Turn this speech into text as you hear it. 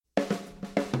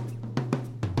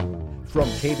From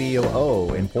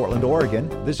KBOO in Portland, Oregon,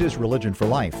 this is Religion for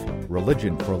Life,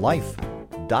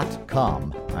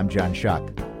 religionforlife.com. I'm John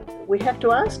Schuck. We have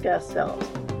to ask ourselves,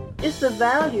 is the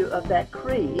value of that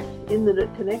creed, in that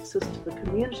it connects us to the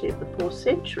community of the 4th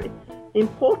century,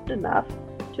 important enough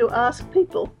to ask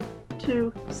people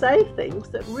to say things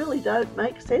that really don't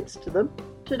make sense to them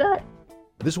today?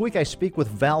 This week I speak with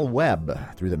Val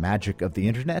Webb through the magic of the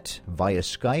internet via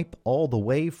Skype all the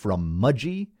way from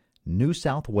Mudgee, New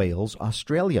South Wales,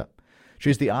 Australia.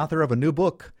 She's the author of a new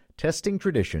book, Testing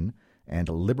Tradition and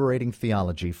Liberating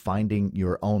Theology, Finding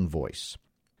Your Own Voice.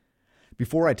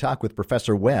 Before I talk with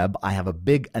Professor Webb, I have a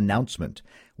big announcement.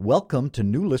 Welcome to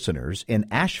new listeners in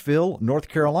Asheville, North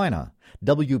Carolina.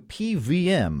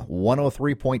 WPVM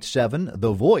 103.7,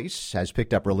 The Voice, has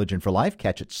picked up Religion for Life.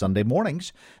 Catch it Sunday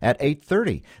mornings at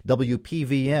 8:30.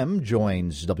 WPVM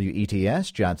joins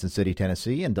WETS, Johnson City,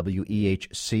 Tennessee, and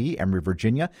WEHC, Emory,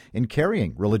 Virginia, in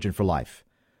carrying Religion for Life.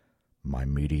 My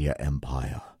media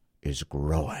empire is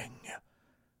growing.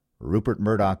 Rupert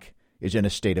Murdoch is in a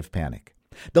state of panic.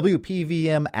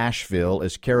 WPVM Asheville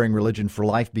is carrying Religion for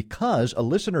Life because a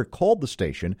listener called the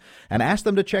station and asked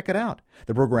them to check it out.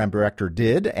 The program director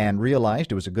did and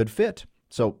realized it was a good fit.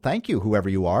 So thank you, whoever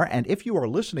you are. And if you are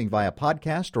listening via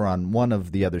podcast or on one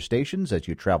of the other stations as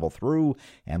you travel through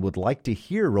and would like to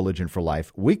hear Religion for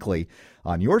Life weekly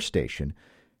on your station,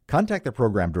 contact the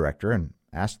program director and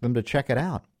ask them to check it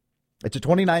out. It's a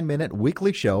 29-minute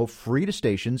weekly show, free to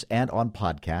stations and on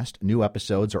podcast. New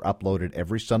episodes are uploaded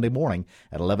every Sunday morning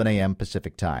at 11 a.m.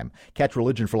 Pacific Time. Catch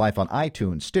Religion for Life on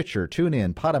iTunes, Stitcher,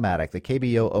 TuneIn, Podomatic, the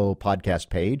KBOO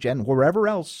podcast page, and wherever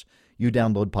else you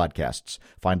download podcasts.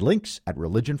 Find links at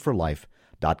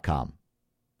religionforlife.com.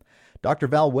 Dr.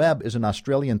 Val Webb is an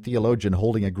Australian theologian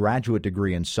holding a graduate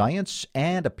degree in science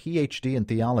and a PhD in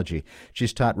theology.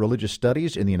 She's taught religious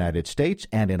studies in the United States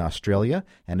and in Australia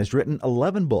and has written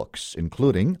 11 books,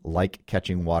 including Like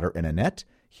Catching Water in a Net,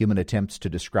 Human Attempts to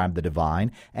Describe the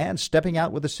Divine, and Stepping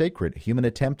Out with the Sacred, Human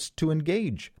Attempts to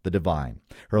Engage the Divine.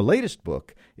 Her latest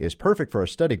book is perfect for a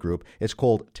study group. It's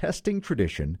called Testing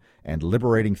Tradition and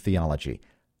Liberating Theology,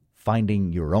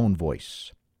 Finding Your Own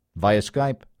Voice. Via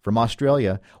Skype from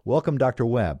Australia, welcome Dr.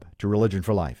 Webb to Religion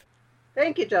for Life.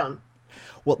 Thank you, John.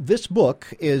 Well, this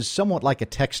book is somewhat like a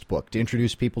textbook to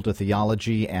introduce people to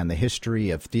theology and the history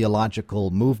of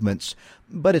theological movements,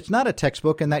 but it's not a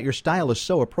textbook in that your style is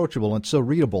so approachable and so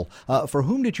readable. For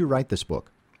whom did you write this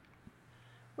book?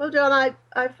 Well, John,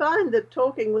 I find that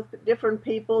talking with different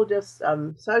people, just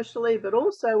socially, but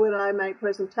also when I make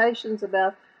presentations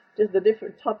about just the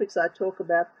different topics I talk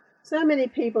about, so many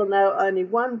people know only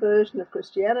one version of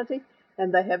Christianity,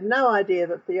 and they have no idea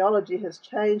that theology has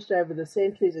changed over the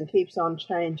centuries and keeps on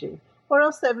changing. Or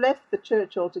else they've left the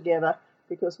church altogether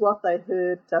because what they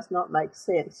heard does not make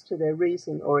sense to their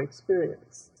reason or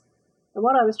experience. And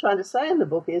what I was trying to say in the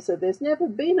book is that there's never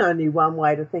been only one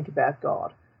way to think about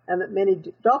God, and that many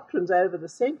doctrines over the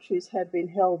centuries have been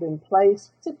held in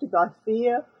place simply by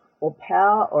fear or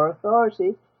power or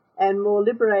authority, and more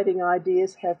liberating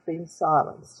ideas have been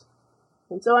silenced.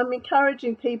 And so I'm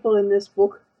encouraging people in this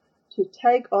book to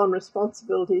take on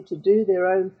responsibility to do their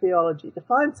own theology, to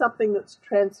find something that's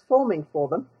transforming for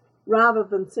them, rather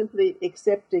than simply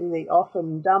accepting the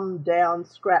often dumbed-down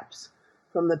scraps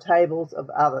from the tables of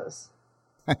others.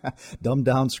 Dumbed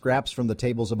down scraps from the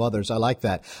tables of others. I like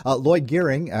that. Lloyd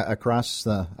Gearing, across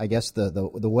the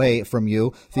way from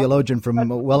you, theologian from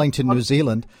Wellington, New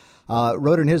Zealand,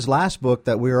 wrote in his last book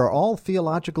that we are all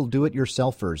theological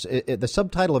do-it-yourselfers. The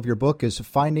subtitle of your book is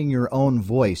Finding Your Own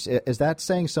Voice. Is that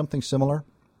saying something similar?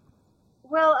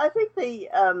 Well, I think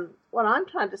what I'm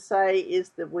trying to say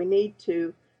is that we need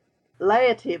to,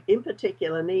 laity in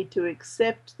particular, need to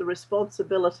accept the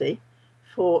responsibility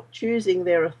for choosing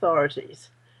their authorities.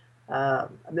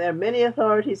 There are many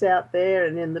authorities out there,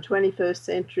 and in the 21st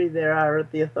century there are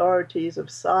the authorities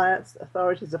of science,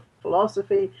 authorities of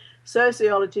philosophy,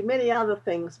 sociology, many other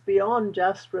things beyond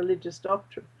just religious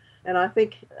doctrine. And I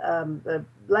think the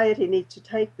laity needs to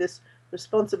take this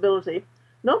responsibility,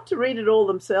 not to read it all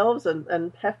themselves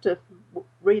and have to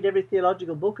read every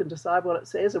theological book and decide what it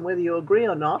says and whether you agree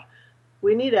or not.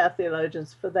 We need our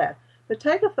theologians for that. But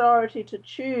take authority to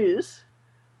choose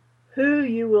who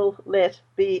you will let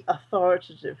be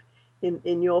authoritative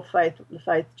in your faith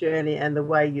journey and the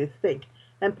way you think.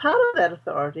 And part of that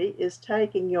authority is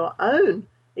taking your own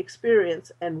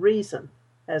experience and reason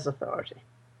as authority.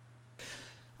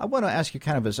 I want to ask you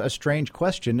kind of a strange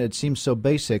question. It seems so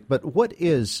basic, but what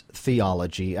is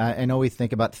theology? I know we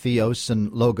think about theos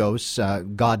and logos,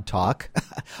 God talk,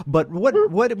 but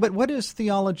what is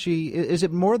theology? Is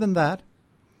it more than that?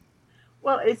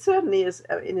 Well, it certainly is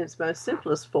in its most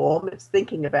simplest form. It's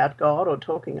thinking about God or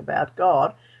talking about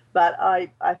God. But I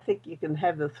think you can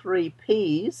have the three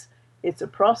P's. It's a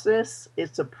process,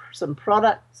 some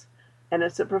products, and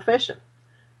it's a profession.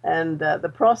 And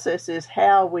the process is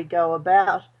how we go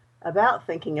about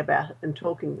thinking about and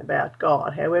talking about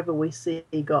God, however we see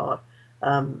God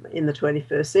in the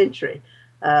 21st century.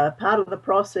 Part of the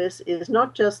process is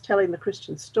not just telling the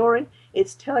Christian story,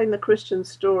 it's telling the Christian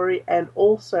story and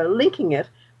also linking it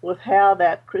with how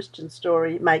that Christian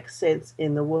story makes sense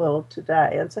in the world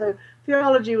today. And so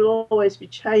theology will always be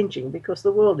changing because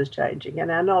the world is changing and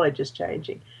our knowledge is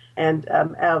changing. And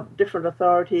our different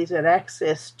authorities and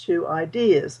access to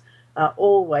ideas are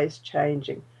always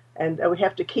changing. And we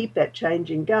have to keep that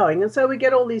changing going. And so we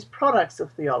get all these products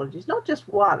of theology. It's not just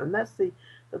one, and that's the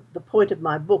point of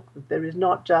my book, that there is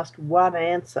not just one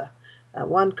answer,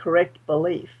 one correct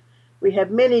belief. We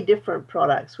have many different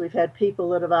products. We've had people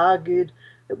that have argued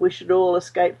that we should all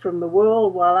escape from the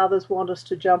world, while others want us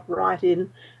to jump right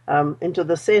into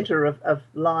the center of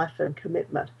life and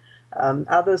commitment.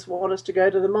 Others want us to go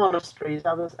to the monasteries.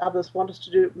 Others want us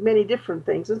to do many different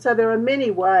things. And so there are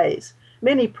many ways,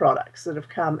 many products that have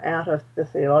come out of the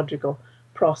theological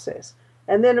process.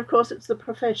 And then, of course, it's the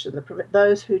profession,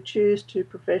 those who choose to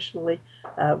professionally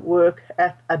work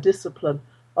at a discipline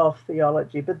of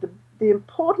theology. But the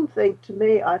important thing to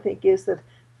me, I think, is that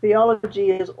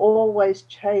theology is always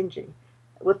changing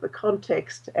with the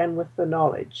context and with the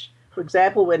knowledge. For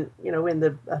example, when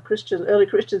the early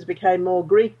Christians became more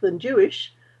Greek than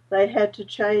Jewish, they had to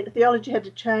change. Theology had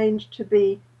to change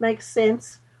to make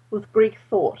sense with Greek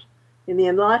thought. In the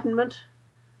Enlightenment,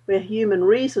 where human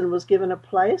reason was given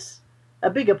a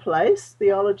bigger place,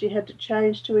 theology had to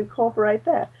change to incorporate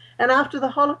that. And after the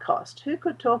Holocaust, who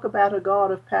could talk about a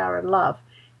God of power and love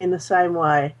in the same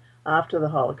way after the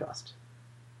Holocaust?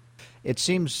 It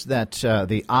seems that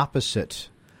the opposite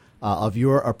of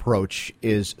your approach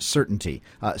is certainty.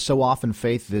 So often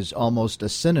faith is almost a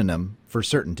synonym for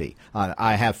certainty.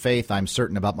 I have faith, I'm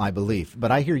certain about my belief.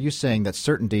 But I hear you saying that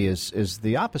certainty is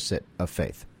the opposite of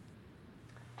faith.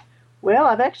 Well,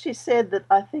 I've actually said that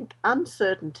I think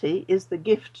uncertainty is the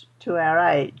gift to our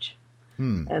age.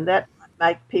 And that might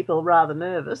make people rather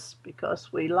nervous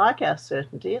because we like our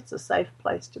certainty. It's a safe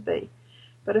place to be.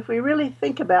 But if we really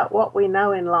think about what we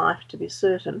know in life to be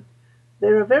certain,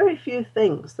 there are very few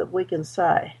things that we can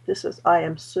say. I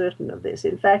am certain of this.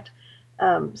 In fact,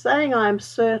 saying I am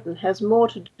certain has more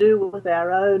to do with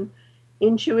our own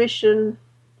intuition,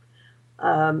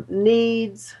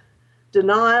 needs,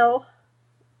 denial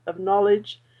of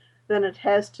knowledge, than it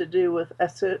has to do with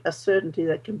a certainty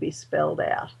that can be spelled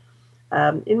out.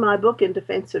 In my book, In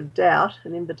Defense of Doubt,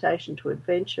 An Invitation to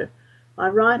Adventure, I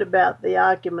write about the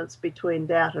arguments between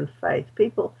doubt and faith.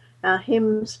 Our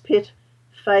hymns pit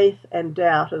faith and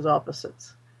doubt as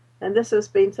opposites. And this has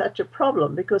been such a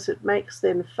problem because it makes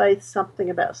then faith something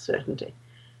about certainty.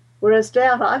 Whereas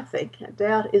doubt, I think,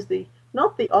 doubt is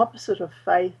not the opposite of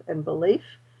faith and belief,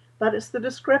 but it's the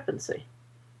discrepancy.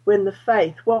 When the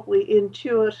faith, what we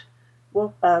intuit,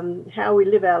 how we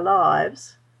live our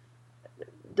lives,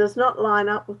 does not line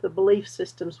up with the belief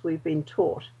systems we've been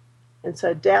taught. And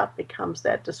so doubt becomes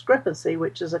that discrepancy,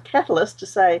 which is a catalyst to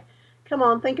say, come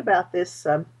on, think about this,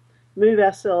 move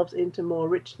ourselves into more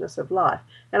richness of life.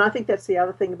 And I think that's the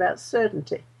other thing about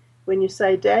certainty. When you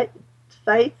say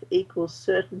faith equals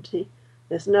certainty,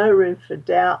 there's no room for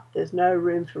doubt, there's no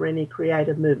room for any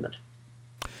creative movement.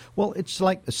 Well, it's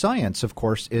like science, of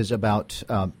course, is about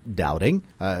doubting.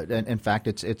 In fact,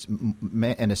 it's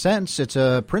in a sense, it's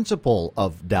a principle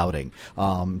of doubting,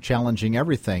 challenging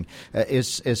everything.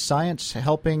 Is science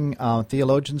helping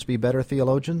theologians be better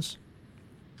theologians?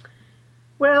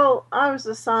 Well, I was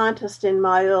a scientist in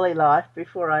my early life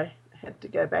before I had to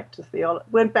go back to theology.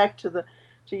 Went back to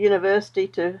university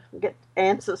to get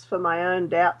answers for my own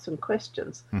doubts and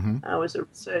questions. Mm-hmm. I was a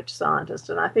research scientist,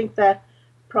 and I think that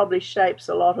probably shapes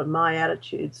a lot of my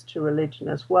attitudes to religion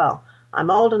as well. I'm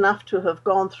old enough to have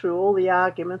gone through all the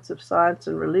arguments of science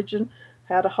and religion,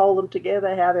 how to hold them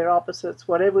together, how they're opposites,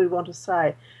 whatever we want to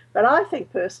say. But I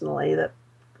think personally that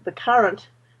the current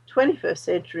 21st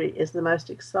century is the most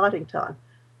exciting time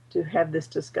to have this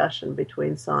discussion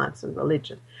between science and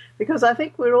religion. Because I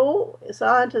think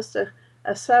scientists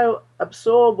are so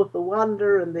absorbed with the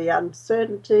wonder and the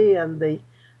uncertainty and the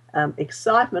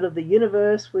excitement of the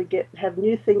universe. We have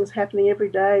new things happening every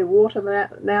day, water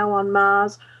now on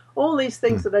Mars, all these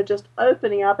things that are just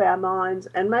opening up our minds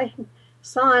and making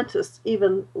scientists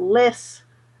even less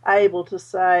able to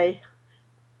say,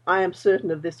 I am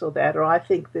certain of this or that, or I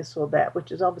think this or that,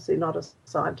 which is obviously not a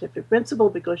scientific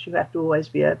principle because you have to always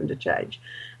be open to change.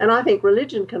 And I think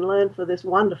religion can learn for this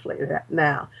wonderfully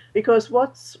now, because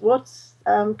what's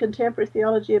contemporary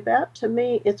theology about? To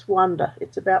me, it's wonder.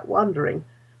 It's about wondering,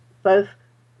 both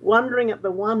wondering at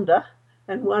the wonder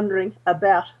and wondering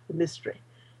about the mystery.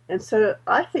 And so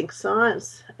I think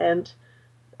science and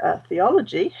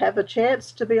theology have a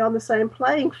chance to be on the same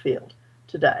playing field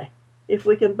today. If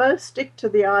we can both stick to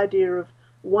the idea of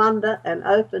wonder and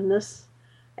openness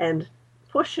and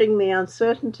pushing the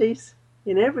uncertainties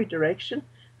in every direction,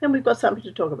 then we've got something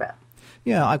to talk about.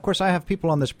 Yeah, of course, I have people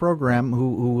on this program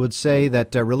who would say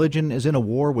that religion is in a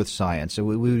war with science. So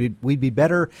we'd be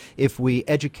better if we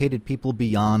educated people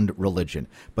beyond religion.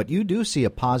 But you do see a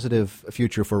positive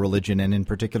future for religion, and in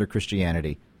particular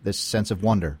Christianity, this sense of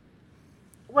wonder.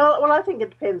 Well, I think it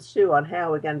depends too on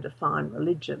how we're going to define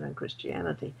religion and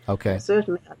Christianity. Okay.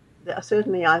 Certainly,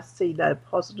 I see no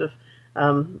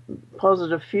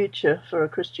positive future for a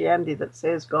Christianity that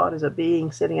says God is a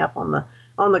being sitting up on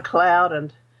the cloud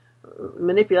and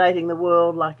manipulating the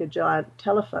world like a giant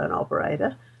telephone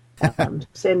operator,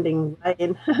 sending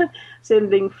rain,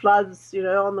 sending floods,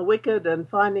 on the wicked, and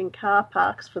finding car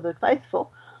parks for the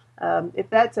faithful. If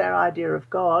that's our idea of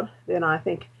God, then I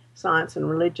think science and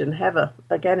religion are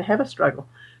going to have a struggle,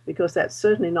 because that's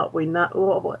certainly not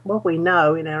what we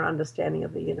know in our understanding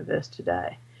of the universe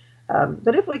today.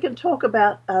 But if we can talk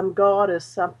about God as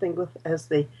something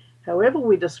however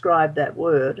we describe that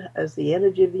word, as the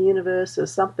energy of the universe,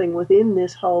 as something within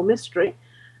this whole mystery,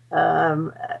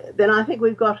 then I think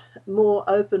we've got more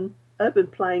open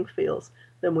playing fields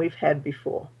than we've had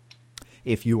before.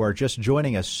 If you are just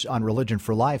joining us on Religion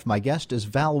for Life, my guest is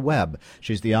Val Webb.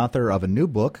 She's the author of a new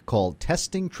book called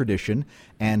Testing Tradition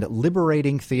and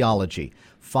Liberating Theology.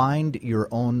 Find Your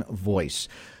Own Voice.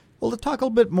 Well, to talk a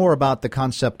little bit more about the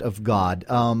concept of God,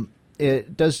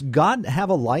 does God have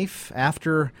a life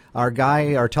after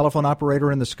our telephone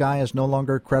operator in the sky is no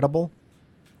longer credible?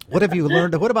 What have you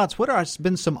learned? What have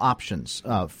been some options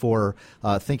for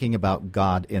thinking about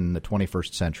God in the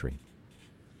 21st century?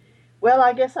 Well,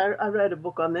 I guess I wrote a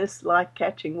book on this, Like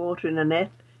Catching Water in a Net,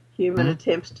 Human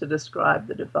Attempts to Describe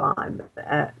the Divine.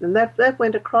 And that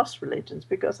went across religions,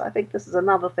 because I think this is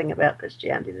another thing about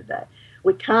Christianity today.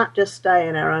 We can't just stay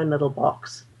in our own little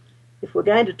box. If we're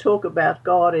going to talk about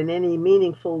God in any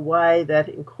meaningful way that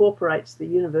incorporates the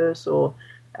universe or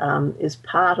is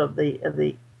part of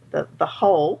the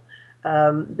whole,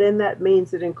 then that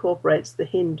means it incorporates the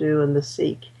Hindu and the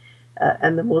Sikh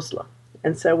and the Muslim.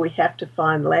 And so we have to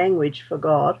find language for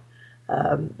God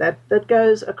that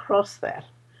goes across that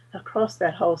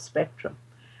whole spectrum.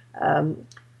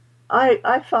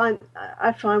 I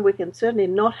find we can certainly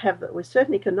not have that. We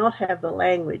certainly cannot have the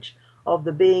language of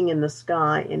the being in the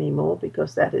sky anymore,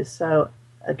 because that is so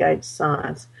against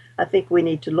science. I think we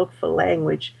need to look for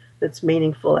language that's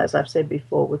meaningful, as I've said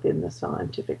before, within the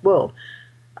scientific world.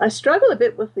 I struggle a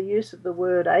bit with the use of the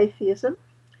word atheism.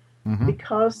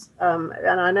 Because,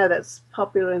 and I know that's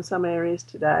popular in some areas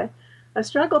today, I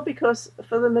struggle because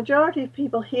for the majority of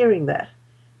people hearing that,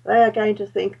 they are going to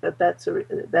think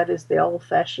that is the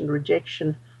old-fashioned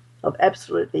rejection of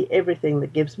absolutely everything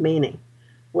that gives meaning.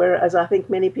 Whereas I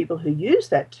think many people who use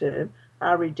that term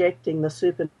are rejecting the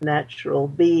supernatural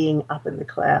being up in the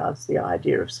clouds, the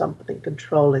idea of something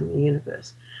controlling the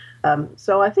universe.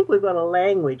 So I think we've got a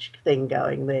language thing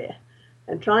going there,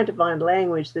 and trying to find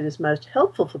language that is most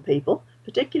helpful for people,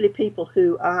 particularly people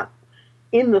who aren't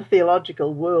in the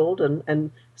theological world,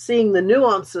 and seeing the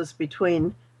nuances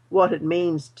between what it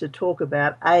means to talk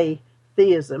about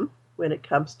atheism when it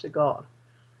comes to God.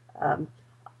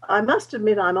 I must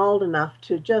admit I'm old enough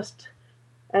to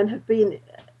and have been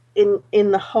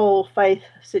in the whole faith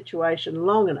situation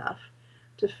long enough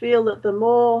to feel that the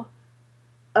more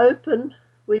open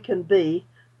we can be,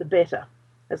 the better.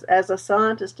 As a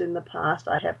scientist in the past,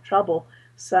 I have trouble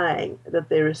saying that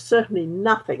there is certainly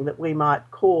nothing that we might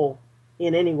call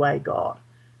in any way God.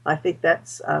 I think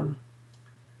that's, to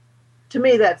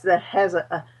me, that has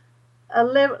a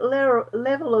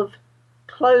level of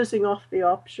closing off the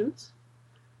options,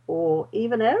 or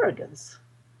even arrogance.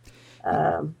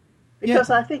 Because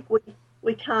I think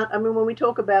we can't, when we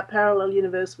talk about parallel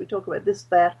universe, we talk about this,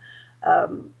 that,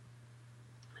 to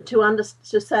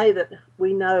say that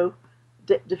we know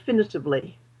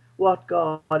definitively what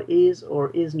God is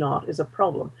or is not is a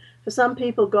problem. For some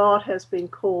people, God has been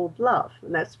called love,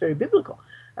 and that's very biblical.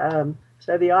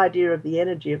 So the idea of the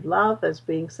energy of love as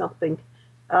being something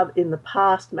in the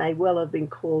past may well have been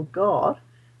called God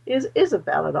is a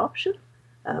valid option.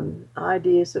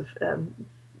 Ideas of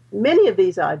many of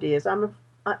these ideas,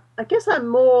 I guess I'm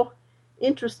more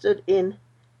interested in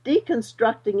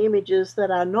deconstructing images that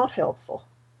are not helpful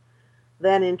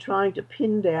than in trying to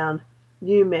pin down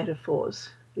new metaphors.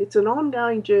 It's an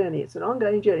ongoing journey. It's an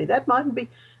ongoing journey. That mightn't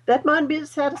be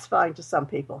satisfying to some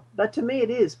people, but to me it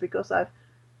is, because I've,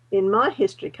 in my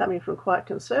history, coming from quite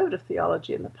conservative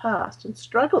theology in the past and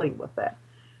struggling with that,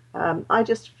 I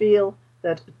just feel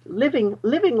that living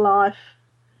life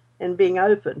and being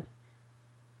open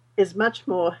is much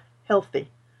more healthy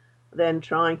than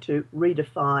trying to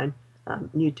redefine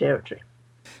new territory.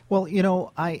 Well,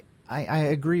 I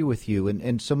agree with you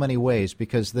in so many ways,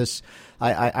 because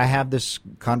I have this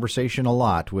conversation a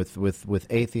lot with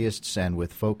atheists and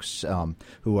with folks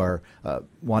who are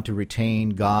want to retain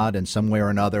God in some way or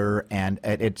another, and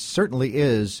it certainly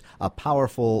is a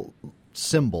powerful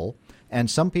symbol. And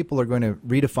some people are going to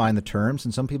redefine the terms,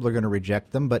 and some people are going to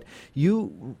reject them. But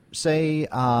you say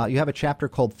you have a chapter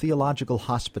called Theological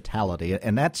Hospitality,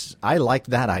 and I like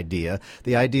that idea,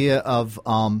 the idea of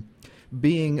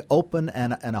being open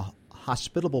and a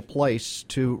hospitable place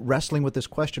to wrestling with this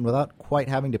question without quite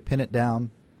having to pin it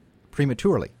down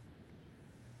prematurely.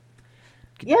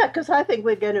 Yeah, because I think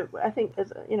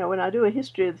when I do a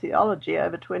history of theology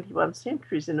over 21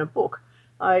 centuries in a book,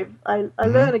 I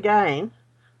learn again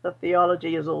that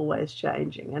theology is always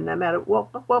changing, and no matter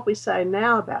what we say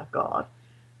now about God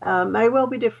may well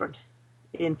be different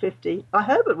in 50. I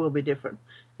hope it will be different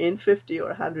in 50 or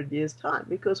 100 years' time,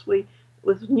 because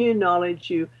with new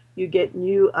knowledge, you get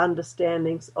new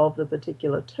understandings of the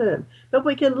particular term. But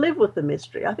we can live with the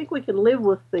mystery. I think we can live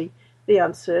with the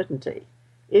uncertainty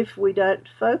if we don't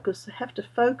have to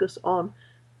focus on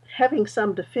having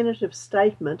some definitive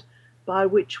statement by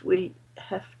which we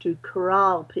have to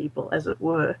corral people, as it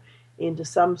were, into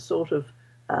some sort of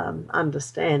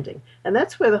understanding. And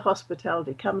that's where the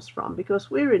hospitality comes from, because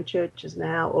we're in churches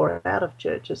now, or out of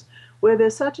churches, where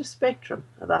there's such a spectrum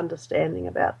of understanding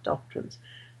about doctrines.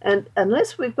 And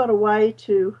unless we've got a way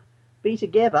to be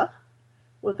together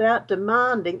without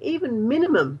demanding even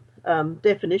minimum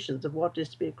definitions of what is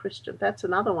to be a Christian, that's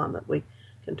another one that we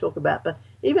can talk about, but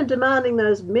even demanding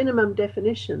those minimum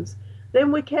definitions,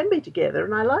 then we can be together.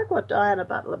 And I like what Diana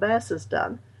Butler Bass has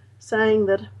done, saying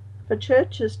that for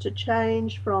churches to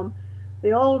change from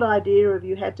the old idea of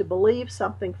you had to believe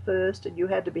something first and you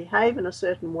had to behave in a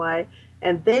certain way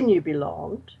and then you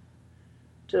belonged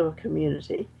to a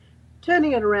community,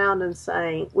 turning it around and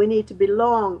saying we need to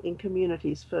belong in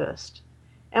communities first,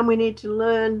 and we need to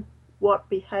learn what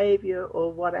behavior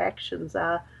or what actions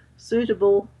are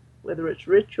suitable, whether it's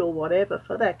ritual, whatever,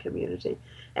 for that community.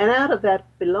 And out of that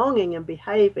belonging and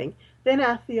behaving, then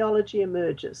our theology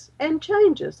emerges and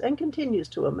changes and continues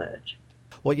to emerge.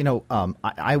 Well,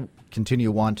 I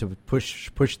continue on to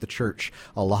push the church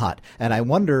a lot, and I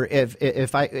wonder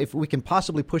if we can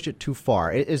possibly push it too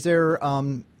far. Is there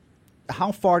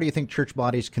how far do you think church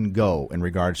bodies can go in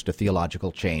regards to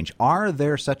theological change? Are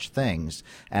there such things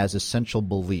as essential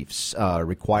beliefs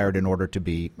required in order to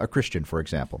be a Christian, for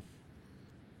example?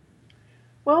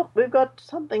 Well, we've got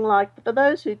something like, for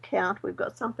those who count, we've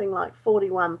got something like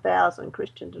 41,000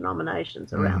 Christian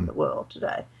denominations around the world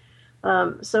today.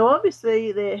 So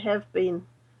obviously there have been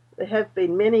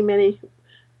many, many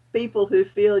people who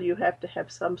feel you have to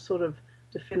have some sort of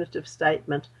definitive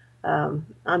statement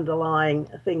underlying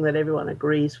a thing that everyone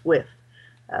agrees with.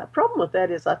 Problem with that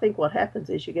is, I think what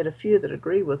happens is you get a few that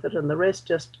agree with it and the rest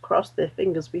just cross their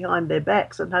fingers behind their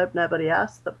backs and hope nobody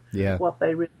asks them what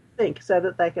they really think, so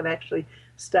that they can actually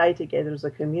stay together as a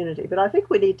community. But I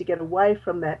think we need to get away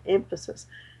from that emphasis.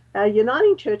 Our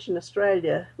Uniting Church in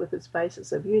Australia, with its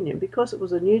basis of union, because it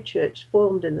was a new church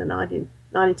formed in the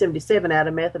 1977 out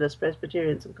of Methodists,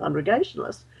 Presbyterians and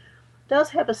Congregationalists,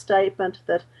 does have a statement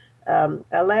that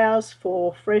allows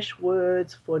for fresh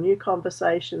words, for new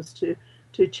conversations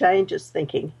to change its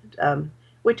thinking,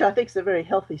 which I think is a very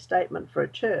healthy statement for a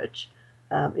church.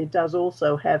 It does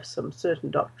also have some certain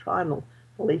doctrinal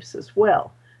beliefs as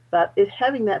well. But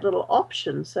having that little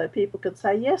option so people can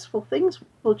say, yes, well, things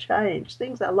will change.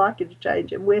 Things are likely to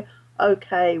change, and we're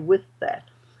okay with that.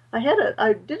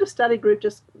 I did a study group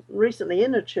just recently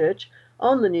in a church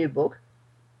on the new book,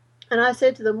 and I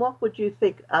said to them, what would you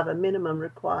think are the minimum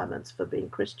requirements for being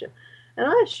Christian? And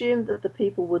I assumed that the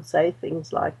people would say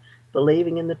things like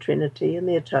believing in the Trinity and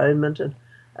the atonement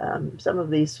and some of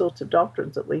these sorts of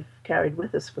doctrines that we've carried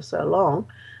with us for so long.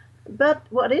 But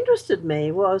what interested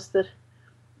me was that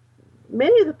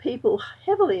many of the people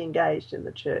heavily engaged in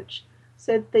the church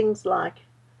said things like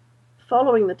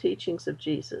following the teachings of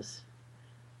Jesus,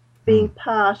 being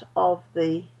part of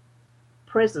the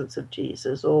presence of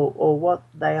Jesus, or what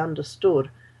they understood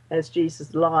as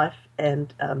Jesus' life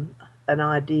and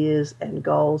ideas and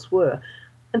goals were.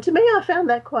 And to me, I found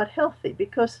that quite healthy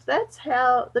because that's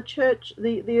how the church,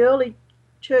 the early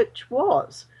church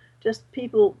was. Just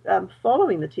people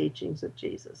following the teachings of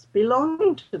Jesus,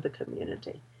 belonging to the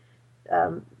community,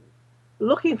 um,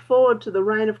 looking forward to the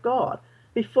reign of God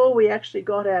before we actually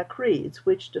got our creeds,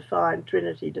 which defined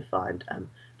Trinity, defined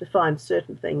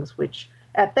certain things which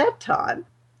at that time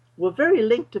were very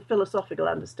linked to philosophical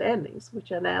understandings,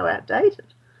 which are now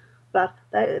outdated. But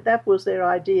that was their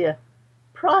idea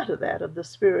prior to that of the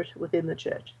spirit within the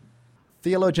church.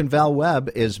 Theologian Val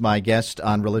Webb is my guest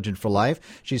on Religion for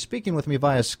Life. She's speaking with me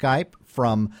via Skype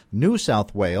from New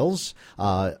South Wales,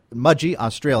 Mudgee,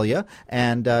 Australia,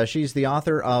 and she's the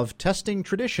author of Testing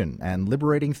Tradition and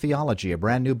Liberating Theology, a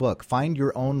brand new book, Find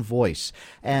Your Own Voice.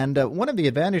 And one of the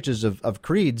advantages of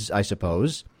creeds, I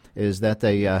suppose, is that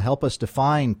they help us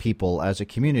define people as a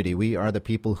community. We are the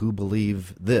people who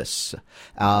believe this.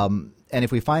 And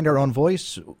if we find our own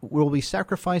voice, will we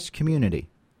sacrifice community?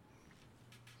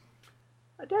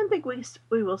 I don't think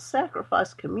we will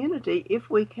sacrifice community if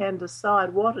we can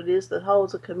decide what it is that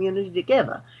holds a community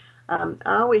together.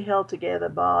 Are we held together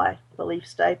by belief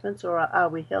statements, or are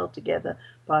we held together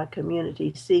by a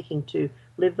community seeking to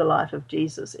live the life of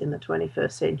Jesus in the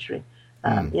 21st century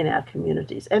in our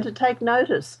communities, and to take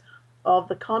notice of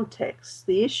the context,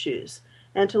 the issues,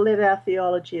 and to let our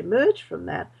theology emerge from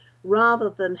that, rather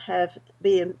than have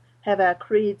our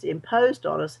creeds imposed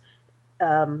on us,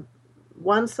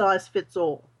 one size fits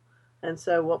all. And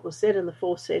so what was said in the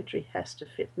 4th century has to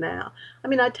fit now. I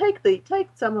mean, I take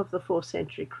some of the 4th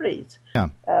century creeds. Yeah.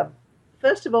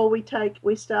 First of all, we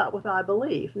start with I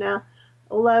believe. Now,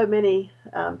 although many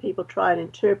people try and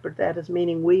interpret that as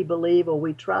meaning we believe or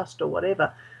we trust or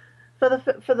whatever, for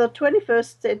the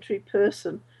 21st century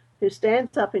person who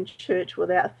stands up in church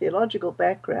without theological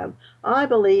background, I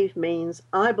believe means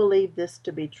I believe this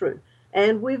to be true.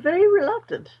 And we're very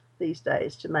reluctant these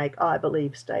days to make I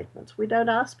believe statements. We don't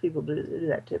ask people to do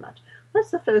that too much. That's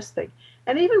the first thing.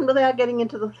 And even without getting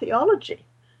into the theology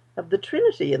of the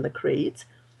Trinity in the creeds,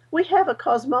 we have a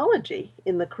cosmology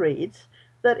in the creeds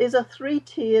that is a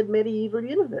 3-tiered medieval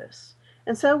universe.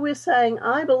 And so we're saying,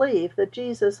 I believe that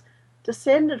Jesus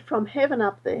descended from heaven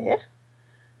up there,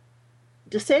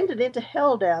 descended into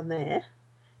hell down there,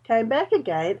 came back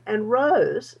again and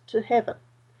rose to heaven.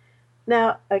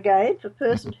 Now, again, for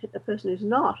a person who's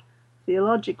not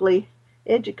theologically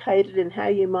educated in how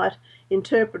you might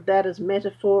interpret that as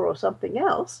metaphor or something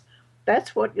else,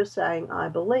 that's what you're saying, I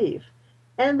believe.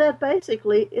 And that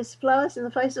basically flies in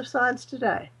the face of science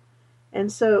today.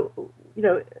 And so,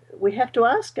 we have to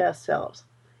ask ourselves,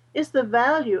 is the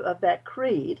value of that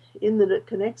creed, in that it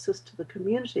connects us to the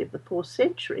community of the 4th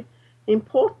century,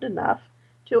 important enough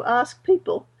to ask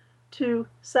people to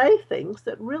say things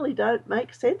that really don't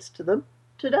make sense to them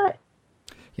today?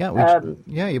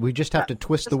 Yeah, we just have to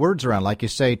twist the words around, like you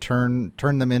say, turn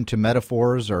them into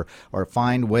metaphors, or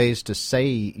find ways to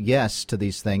say yes to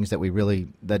these things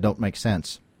that don't make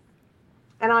sense.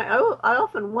 And I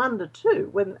often wonder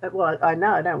too,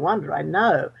 I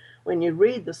know when you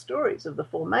read the stories of the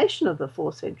formation of the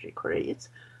 4th century creeds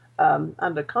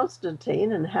under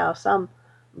Constantine, and how some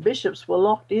bishops were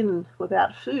locked in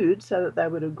without food so that they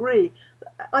would agree,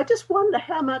 I just wonder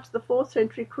how much the 4th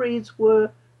century creeds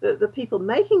were, the people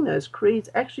making those creeds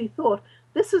actually thought,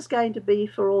 this is going to be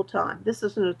for all time, this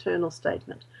is an eternal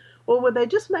statement. Or were they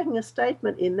just making a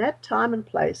statement in that time and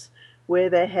place where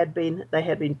they had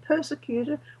been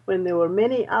persecuted, when there were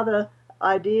many other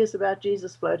ideas about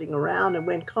Jesus floating around, and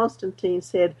when Constantine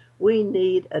said, we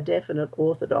need a definite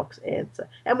orthodox answer.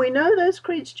 And we know those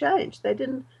creeds changed.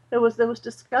 There was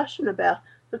discussion about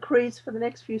the creeds for the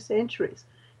next few centuries.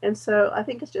 And so I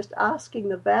think it's just asking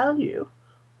the value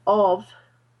of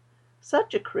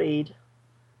such a creed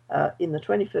in the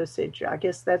 21st century. I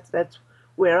guess that's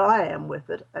where I am with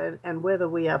it, and whether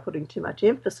we are putting too much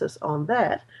emphasis on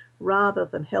that rather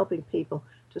than helping people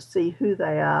to see who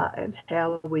they are and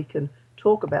how we can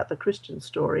talk about the Christian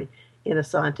story in a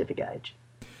scientific age.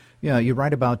 Yeah, you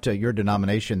write about your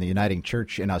denomination, the Uniting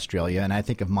Church in Australia, and I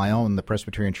think of my own, the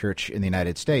Presbyterian Church in the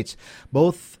United States.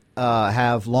 Both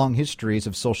have long histories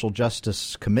of social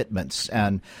justice commitments,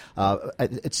 and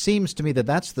it seems to me that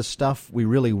that's the stuff we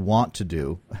really want to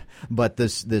do. But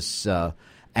this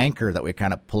anchor that we're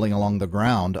kind of pulling along the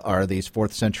ground are these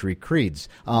 4th century creeds.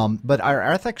 But are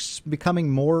ethics becoming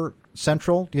more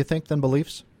central, do you think, than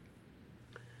beliefs?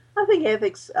 I think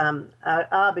ethics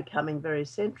are becoming very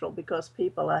central because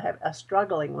people are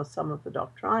struggling with some of the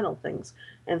doctrinal things.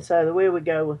 And so where we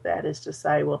go with that is to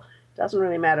say, well, it doesn't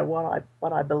really matter what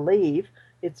I believe,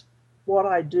 it's what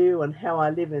I do and how I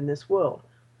live in this world.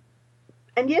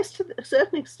 And yes, to a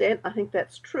certain extent, I think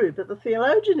that's true. But the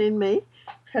theologian in me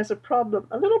has a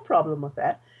little problem with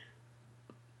that.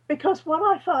 Because what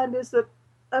I find is that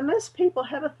unless people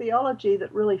have a theology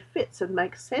that really fits and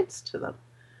makes sense to them,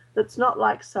 that's not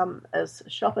like some, as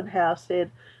Schopenhauer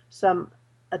said, some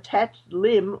attached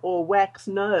limb or wax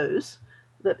nose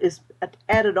that is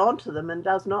added onto them and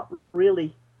is not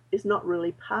really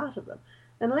part of them.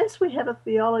 Unless we have a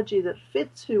theology that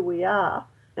fits who we are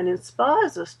and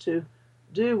inspires us to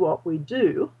do what we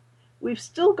do, we've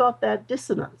still got that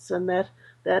dissonance and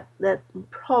that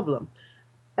problem.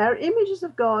 Our images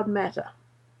of God matter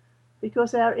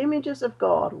because our images of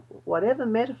God, whatever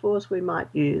metaphors we might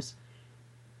use,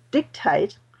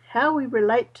 dictate how we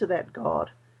relate to that God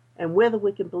and whether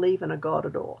we can believe in a God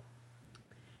at all.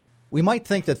 We might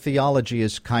think that theology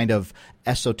is kind of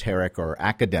esoteric or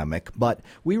academic, but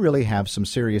we really have some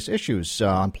serious issues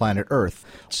on planet Earth.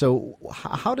 So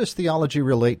how does theology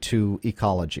relate to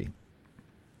ecology?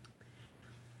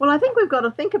 Well, I think we've got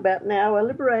to think about now a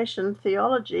liberation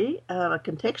theology, a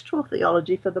contextual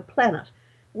theology for the planet.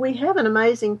 We have an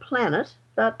amazing planet,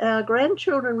 but our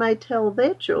grandchildren may tell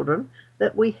their children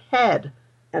that we had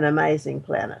an amazing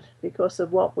planet because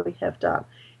of what we have done.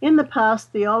 In the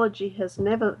past, theology has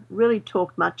never really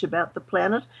talked much about the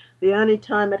planet. The only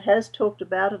time it has talked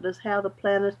about it is how the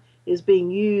planet is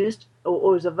being used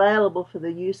or is available for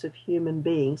the use of human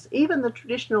beings. Even the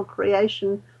traditional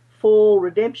creation, fall,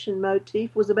 redemption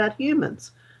motif was about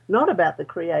humans, not about the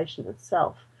creation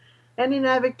itself. And in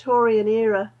our Victorian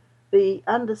era, the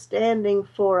understanding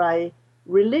for a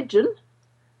religion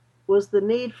was the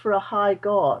need for a high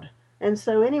God. And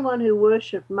so anyone who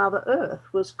worshipped Mother Earth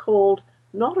was called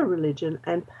not a religion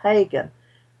and pagan.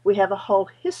 We have a whole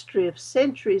history of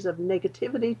centuries of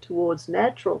negativity towards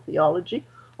natural theology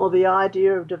or the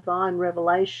idea of divine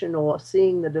revelation or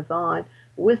seeing the divine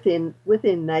within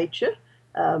nature.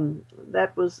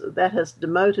 That has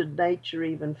demoted nature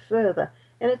even further.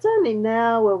 And it's only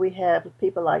now where we have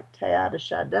people like Teilhard de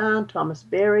Chardin, Thomas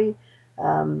Berry,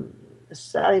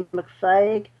 Sally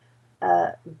McFaig,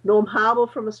 Norm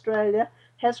Harble from Australia.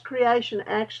 Has creation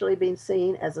actually been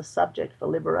seen as a subject for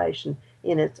liberation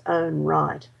in its own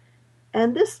right?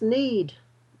 And this need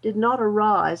did not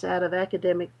arise out of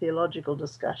academic theological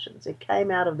discussions. It came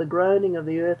out of the groaning of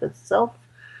the earth itself,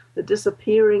 the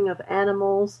disappearing of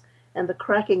animals, and the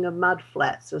cracking of mud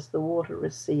flats as the water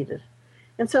receded.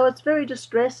 And so it's very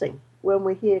distressing when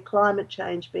we hear climate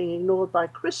change being ignored by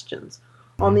Christians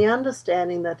on the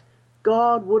understanding that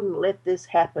God wouldn't let this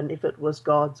happen if it was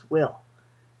God's will.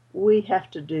 We have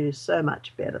to do so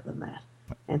much better than that.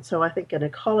 And so I think an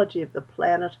ecology of the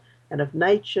planet and of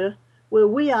nature, where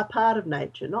we are part of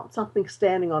nature, not something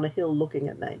standing on a hill looking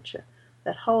at nature.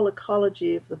 That whole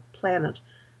ecology of the planet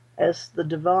as the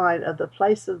divine, of the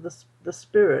place of the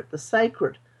spirit, the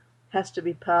sacred, has to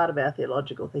be part of our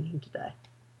theological thinking today.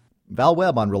 Val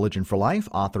Webb on Religion for Life,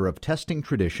 author of Testing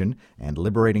Tradition and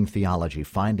Liberating Theology,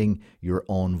 Finding Your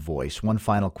Own Voice. One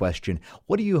final question.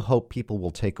 What do you hope people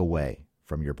will take away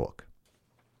from your book?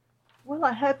 Well,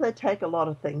 I hope they take a lot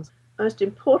of things. Most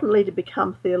importantly, to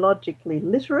become theologically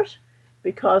literate,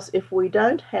 because if we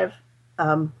don't have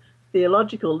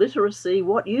theological literacy,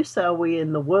 what use are we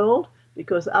in the world?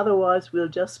 Because otherwise we'll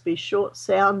just be short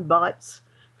sound bites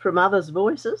from others'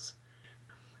 voices.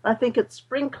 I think it's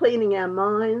spring cleaning our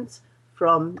minds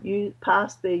from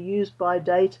past their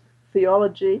use-by-date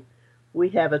theology. We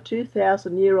have a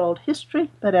 2,000-year-old history,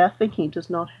 but our thinking does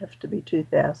not have to be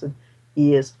 2,000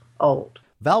 years old.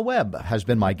 Val Webb has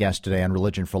been my guest today on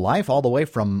Religion for Life, all the way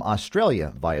from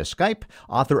Australia via Skype,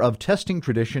 author of Testing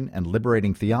Tradition and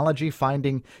Liberating Theology,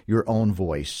 Finding Your Own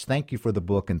Voice. Thank you for the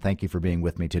book, and thank you for being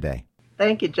with me today.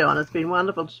 Thank you, John. It's been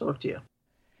wonderful to talk to you.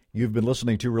 You've been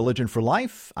listening to Religion for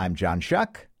Life. I'm John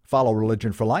Shuck. Follow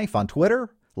Religion for Life on Twitter,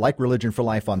 like Religion for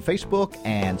Life on Facebook,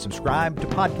 and subscribe to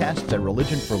podcasts at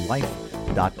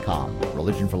religionforlife.com.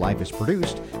 Religion for Life is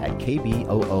produced at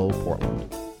KBOO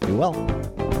Portland. Be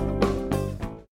well.